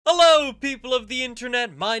Hello people of the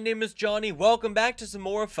internet, my name is Johnny. Welcome back to some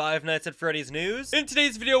more Five Nights at Freddy's news. In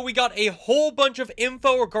today's video we got a whole bunch of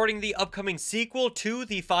info regarding the upcoming sequel to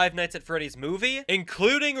the Five Nights at Freddy's movie,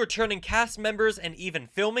 including returning cast members and even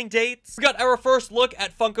filming dates. We got our first look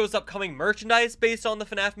at Funko's upcoming merchandise based on the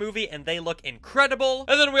FNaF movie, and they look incredible.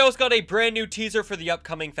 And then we also got a brand new teaser for the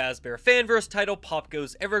upcoming Fazbear Fanverse title,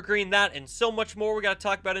 POPGOES Evergreen. That and so much more we gotta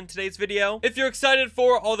talk about in today's video. If you're excited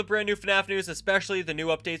for all the brand new FNaF news, especially the new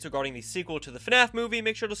updates regarding the sequel to the FNaF movie,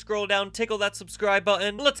 make sure to scroll down, tickle that subscribe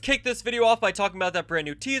button. Let's kick this video off by talking about that brand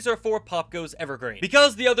new teaser for POPGOES Evergreen.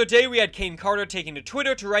 Because the other day we had Kane Carter taking to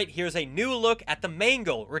Twitter to write, "Here's a new look at the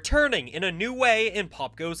Mangle, returning in a new way in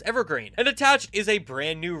POPGOES Evergreen." And attached is a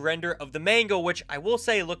brand new render of the Mangle, which I will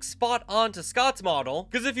say looks spot on to Scott's model.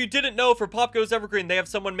 Because if you didn't know, for POPGOES Evergreen, they have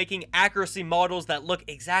someone making accuracy models that look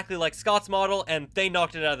exactly like Scott's model, and they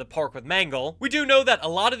knocked it out of the park with Mangle. We do know that a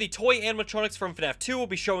lot of the toy animatronics from FNaF 2 will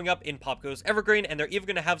be showing up in POPGOES Evergreen, and they're even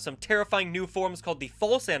going to have some terrifying new forms called the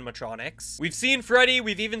false animatronics. We've seen Freddy,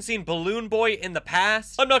 we've even seen Balloon Boy in the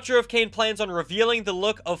past. I'm not sure if Kane plans on revealing the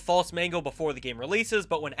look of false Mangle before the game releases,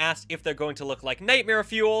 but when asked if they're going to look like Nightmare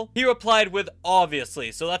Fuel, he replied with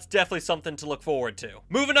obviously, so that's definitely something to look forward to.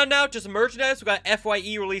 Moving on now to some merchandise, we got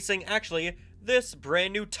FYE releasing, actually, this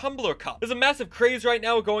brand new Tumbler Cup. There's a massive craze right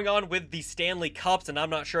now going on with the Stanley Cups, and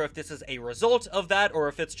I'm not sure if this is a result of that or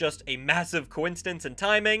if it's just a massive coincidence in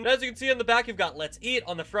timing. And as you can see on the back, you've got Let's Eat.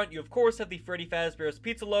 On the front, you of course have the Freddy Fazbear's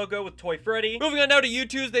Pizza logo with Toy Freddy. Moving on now to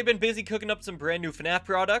Youtooz, they've been busy cooking up some brand new FNaF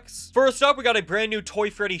products. First up, we got a brand new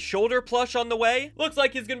Toy Freddy shoulder plush on the way. Looks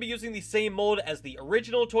like he's gonna be using the same mold as the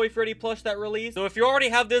original Toy Freddy plush that released. So if you already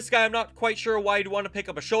have this guy, I'm not quite sure why you'd want to pick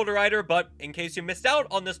up a shoulder rider, but in case you missed out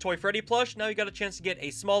on this Toy Freddy plush, now you got a chance to get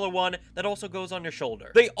a smaller one that also goes on your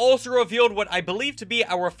shoulder. They also revealed what I believe to be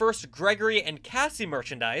our first Gregory and Cassie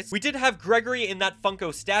merchandise. We did have Gregory in that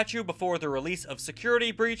Funko statue before the release of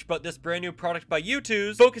Security Breach, but this brand new product by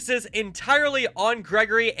Youtooz focuses entirely on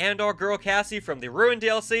Gregory and our girl Cassie from the Ruin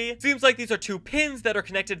DLC. Seems like these are two pins that are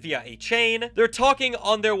connected via a chain. They're talking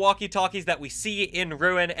on their walkie-talkies that we see in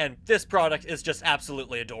Ruin, and this product is just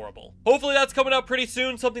absolutely adorable. Hopefully that's coming out pretty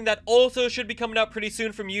soon. Something that also should be coming out pretty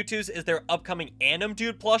soon from Youtooz is their upcoming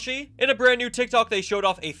Animdude plushie. In a brand new TikTok, they showed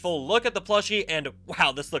off a full look at the plushie, and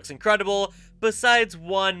wow, this looks incredible, besides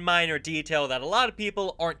one minor detail that a lot of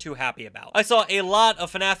people aren't too happy about. I saw a lot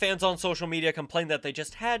of FNaF fans on social media complain that they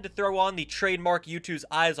just had to throw on the trademark Youtooz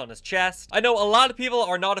eyes on his chest. I know a lot of people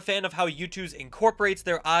are not a fan of how Youtooz incorporates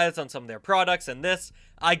their eyes on some of their products, and this,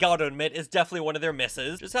 I gotta admit, is definitely one of their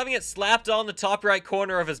misses. Just having it slapped on the top right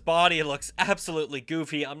corner of his body looks absolutely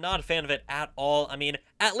goofy. I'm not a fan of it at all. I mean,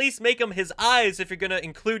 at least make him his eyes if you're gonna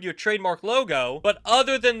include your trademark logo. But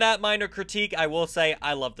other than that minor critique, I will say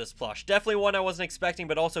I love this plush. Definitely one I wasn't expecting,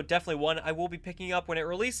 but also definitely one I will be picking up when it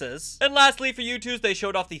releases. And lastly, for Youtooz, they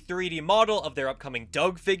showed off the 3D model of their upcoming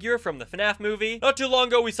Doug figure from the FNaF movie. Not too long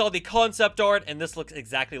ago, we saw the concept art, and this looks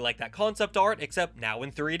exactly like that concept art, except now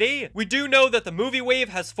in 3D. We do know that the movie wave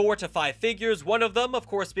has 4 to 5 figures, one of them, of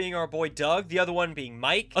course, being our boy Doug, the other one being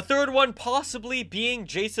Mike, a third one possibly being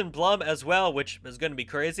Jason Blum as well, which is going to be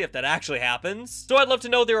crazy if that actually happens. So I'd love to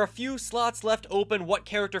know, there are a few slots left open. What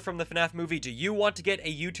character from the FNaF movie do you want to get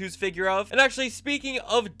a Youtooz figure of? And actually, speaking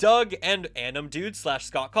of Doug and Animdude /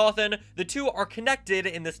 Scott Cawthon, the two are connected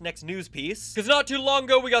in this next news piece, because not too long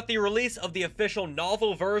ago we got the release of the official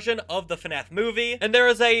novel version of the FNaF movie, and there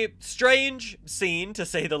is a strange scene, to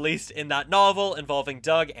say the least, in that novel involving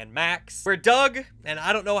Doug and Max, where Doug, and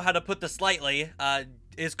I don't know how to put this lightly,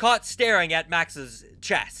 is caught staring at Max's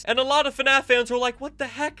chest. And a lot of FNaF fans were like, what the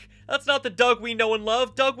heck? That's not the Doug we know and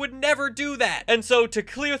love. Doug would never do that. And so to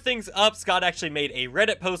clear things up, Scott actually made a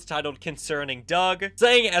Reddit post titled Concerning Doug,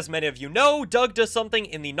 saying, as many of you know, Doug does something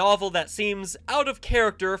in the novel that seems out of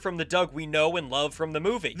character from the Doug we know and love from the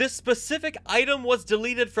movie. This specific item was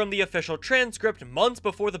deleted from the official transcript months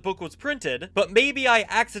before the book was printed, but maybe I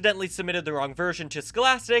accidentally submitted the wrong version to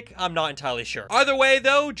Scholastic. I'm not entirely sure. Either way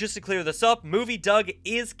though, just to clear this up, movie Doug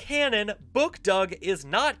is canon, book Doug is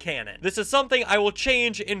not canon. This is something I will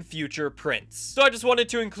change in future prints. So I just wanted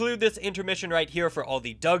to include this intermission right here for all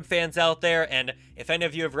the Doug fans out there, and if any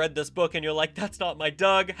of you have read this book and you're like, that's not my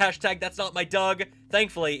Doug, hashtag that's not my Doug,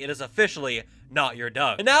 thankfully it is officially not your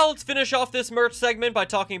Doug. And now let's finish off this merch segment by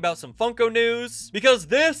talking about some Funko news, because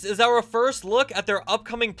this is our first look at their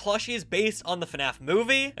upcoming plushies based on the FNaF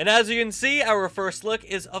movie. And as you can see, our first look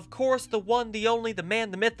is, of course, the one, the only, the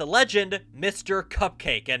man, the myth, the legend, Mr.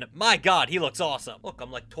 Cupcake. And my god, he looks awesome. Look,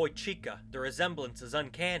 I'm like Toy Chica. The resemblance is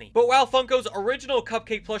uncanny. But while Funko's original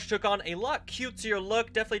Cupcake plush took on a lot cutesier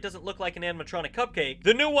look, definitely doesn't look like an animatronic cupcake,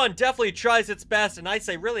 the new one definitely tries its best, and I'd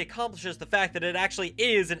say really accomplishes the fact that it actually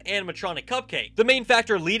is an animatronic cupcake. The main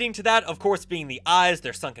factor leading to that, of course, being the eyes.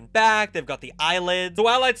 They're sunken back, they've got the eyelids. So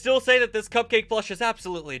while I'd still say that this Cupcake plush is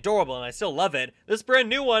absolutely adorable and I still love it, this brand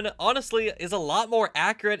new one, honestly, is a lot more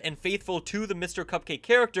accurate and faithful to the Mr. Cupcake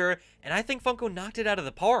character, and I think Funko knocked it out of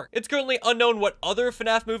the park. It's currently unknown what other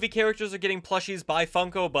FNaF movie characters are getting plushies by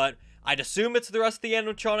Funko, but I'd assume it's the rest of the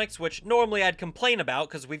animatronics, which normally I'd complain about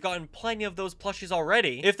because we've gotten plenty of those plushies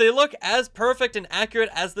already. If they look as perfect and accurate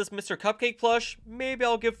as this Mr. Cupcake plush, maybe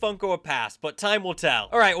I'll give Funko a pass, but time will tell.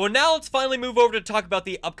 Alright, well now let's finally move over to talk about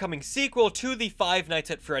the upcoming sequel to the Five Nights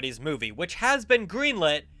at Freddy's movie, which has been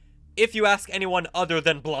greenlit, if you ask anyone other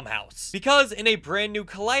than Blumhouse. Because in a brand new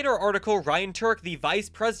Collider article, Ryan Turk, the vice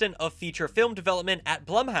president of feature film development at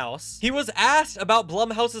Blumhouse, he was asked about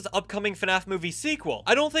Blumhouse's upcoming FNaF movie sequel.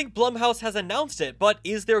 I don't think Blumhouse has announced it, but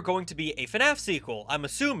is there going to be a FNaF sequel? I'm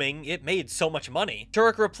assuming it made so much money.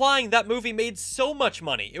 Turk replying, that movie made so much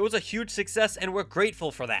money. It was a huge success and we're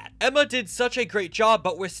grateful for that. Emma did such a great job,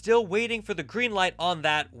 but we're still waiting for the green light on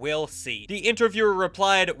that. We'll see. The interviewer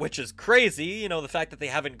replied, which is crazy, you know, the fact that they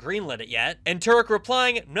haven't greenlit it yet. And Turk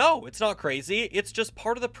replying, no, it's not crazy. It's just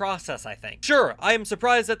part of the process, I think. Sure, I am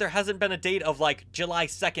surprised that there hasn't been a date of like July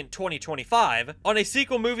 2nd, 2025 on a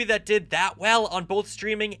sequel movie that did that well on both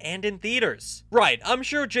streaming and in theaters. Right, I'm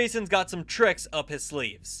sure Jason's got some tricks up his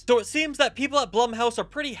sleeves. So it seems that people at Blumhouse are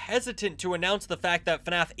pretty hesitant to announce the fact that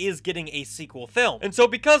FNaF is getting a sequel film. And so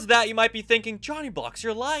because of that, you might be thinking, JonnyBlox,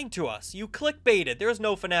 you're lying to us. You clickbaited. There's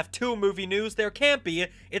no FNaF 2 movie news. There can't be.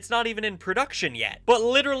 It's not even in production yet. But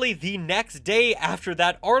literally the next day after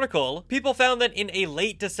that article, people found that in a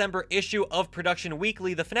late December issue of Production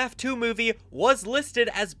Weekly, the FNaF 2 movie was listed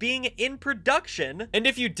as being in production. And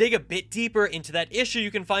if you dig a bit deeper into that issue,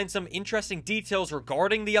 you can find some interesting details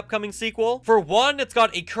regarding the upcoming sequel. For one, it's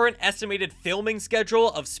got a current estimated filming schedule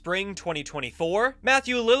of spring 2024.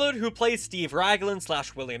 Matthew Lillard, who plays Steve Raglan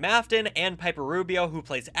 / William Afton, and Piper Rubio, who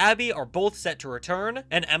plays Abby, are both set to return.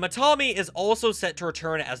 And Emma Tommy is also set to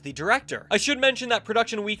return as the director. I should mention that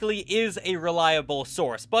Production Weekly is a reliable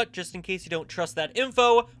source, but just in case you don't trust that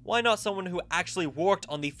info, why not someone who actually worked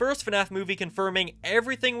on the first FNaF movie confirming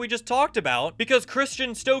everything we just talked about? Because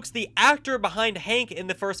Christian Stokes, the actor behind Hank in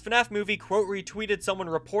the first FNaF movie, quote retweeted someone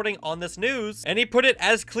reporting on this news, and he put it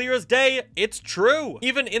as clear as day, it's true.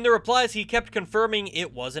 Even in the replies, he kept confirming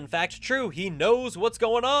it was in fact true. He knows what's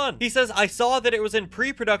going on. He says, I saw that it was in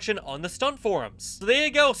pre-production on the stunt forums. So there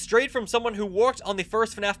you go, straight from someone who worked on the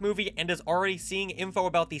first FNaF movie and is already seeing info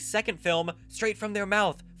about the second film straight from their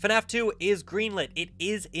mouth. FNaF 2 is greenlit. It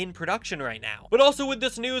is in production right now. But also with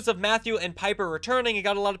this news of Matthew and Piper returning, it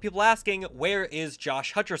got a lot of people asking, where is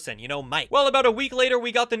Josh Hutcherson? You know, Mike. Well, about a week later,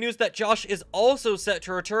 we got the news that Josh is also set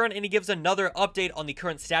to return, and he gives another update on the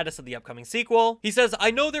current status of the upcoming sequel. He says, I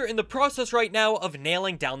know they're in the process right now of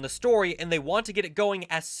nailing down the story, and they want to get it going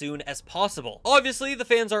as soon as possible. Obviously, the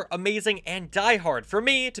fans are amazing and diehard. For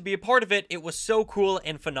me, to be a part of it, it was so cool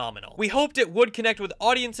and phenomenal. We hoped it would connect with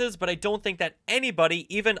audiences, but I don't think that anybody,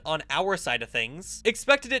 even on our side of things,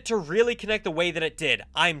 expected it to really connect the way that it did.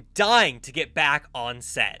 I'm dying to get back on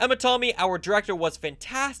set. Emma Tommy, our director, was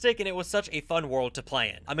fantastic, and it was such a fun world to play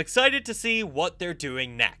in. I'm excited to see what they're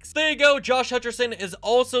doing next. There you go, Josh Hutcherson is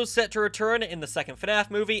also set to return in the second FNaF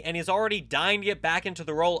movie, and he's already dying to get back into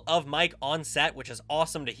the role of Mike on set, which is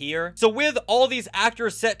awesome to hear. So with all these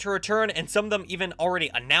actors set to return, and some of them even already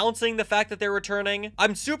announcing the fact that they're returning,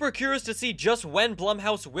 I'm super curious to see just when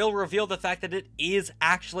Blumhouse will reveal the fact that it is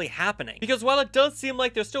actually happening. Because while it does seem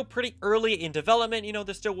like they're still pretty early in development, you know,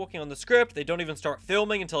 they're still working on the script, they don't even start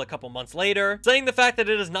filming until a couple months later, saying the fact that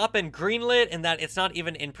it has not been greenlit and that it's not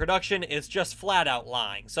even in production is just flat out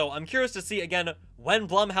lying. So I'm curious to see again when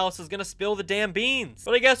Blumhouse is gonna spill the damn beans.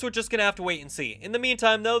 But I guess we're just gonna have to wait and see. In the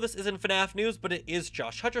meantime though, this isn't FNaF news, but it is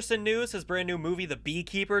Josh Hutcherson news. His brand new movie, The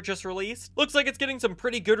Beekeeper, just released. Looks like it's getting some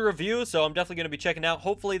pretty good reviews, so I'm definitely gonna be checking out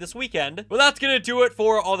hopefully this weekend. But that's gonna do it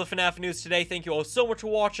for all the FNaF news today. Thank you all so much for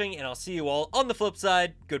watching, and I'll see you all on the flip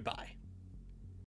side. Goodbye.